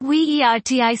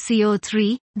VERTICO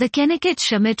III, the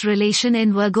Kennicutt-Schmidt relation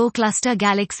in Virgo cluster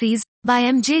galaxies, by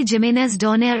M.J.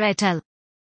 Jimenez-Dornier et al.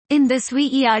 In this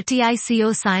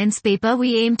VERTICO science paper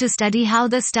we aim to study how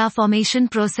the star formation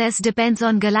process depends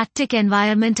on galactic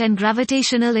environment and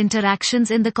gravitational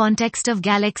interactions in the context of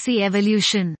galaxy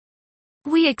evolution.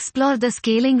 We explore the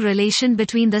scaling relation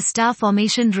between the star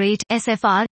formation rate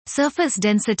 (SFR), surface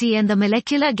density and the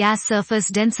molecular gas surface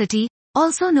density,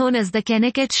 also known as the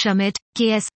Kennicutt-Schmidt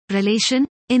 (KS) relation,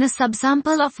 in a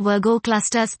subsample of Virgo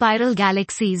cluster spiral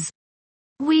galaxies.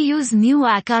 We use new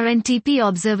ACAR and TP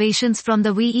observations from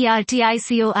the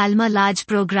VERTICO ALMA large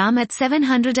program at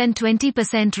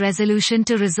 720% resolution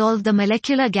to resolve the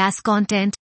molecular gas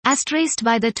content, as traced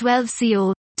by the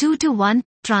 12CO 2:1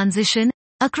 transition,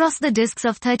 across the disks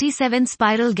of 37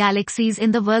 spiral galaxies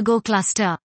in the Virgo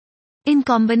cluster. In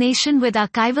combination with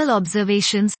archival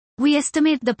observations, we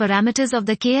estimate the parameters of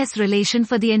the KS relation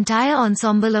for the entire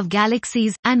ensemble of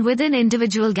galaxies, and within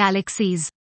individual galaxies.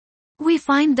 We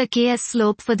find the KS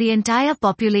slope for the entire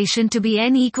population to be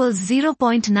n equals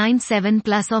 0.97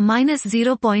 plus or minus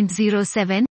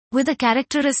 0.07, with a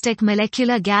characteristic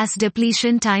molecular gas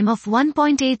depletion time of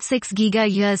 1.86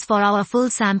 giga-years for our full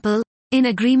sample, in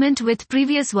agreement with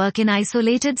previous work in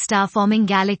isolated star-forming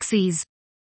galaxies.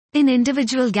 In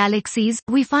individual galaxies,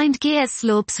 we find KS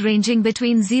slopes ranging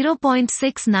between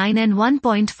 0.69 and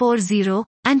 1.40,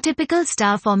 and typical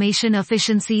star formation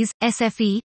efficiencies,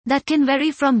 SFE, that can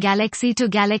vary from galaxy to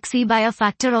galaxy by a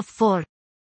factor of 4.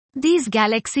 These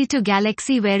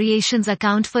galaxy-to-galaxy variations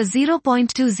account for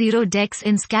 0.20 dex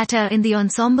in scatter in the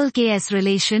ensemble KS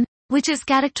relation, which is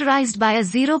characterized by a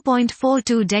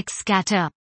 0.42 dex scatter.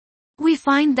 We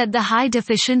find that the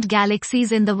high-deficient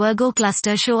galaxies in the Virgo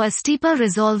cluster show a steeper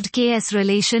resolved KS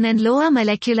relation and lower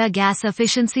molecular gas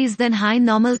efficiencies than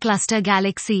high-normal cluster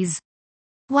galaxies.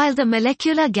 While the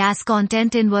molecular gas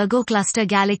content in Virgo cluster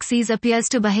galaxies appears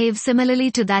to behave similarly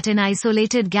to that in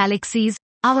isolated galaxies,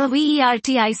 our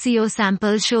VERTICO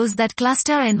sample shows that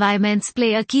cluster environments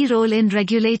play a key role in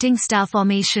regulating star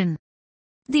formation.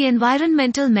 The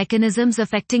environmental mechanisms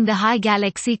affecting the high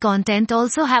galaxy content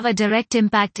also have a direct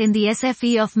impact in the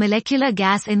SFE of molecular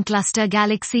gas in cluster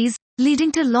galaxies,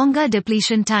 leading to longer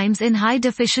depletion times in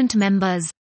high-deficient members.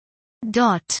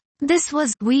 This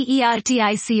was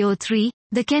VERTICO III,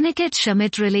 the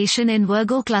Kennicutt-Schmidt relation in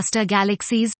Virgo cluster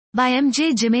galaxies, by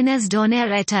M.J.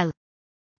 Jimenez-Dornier et al.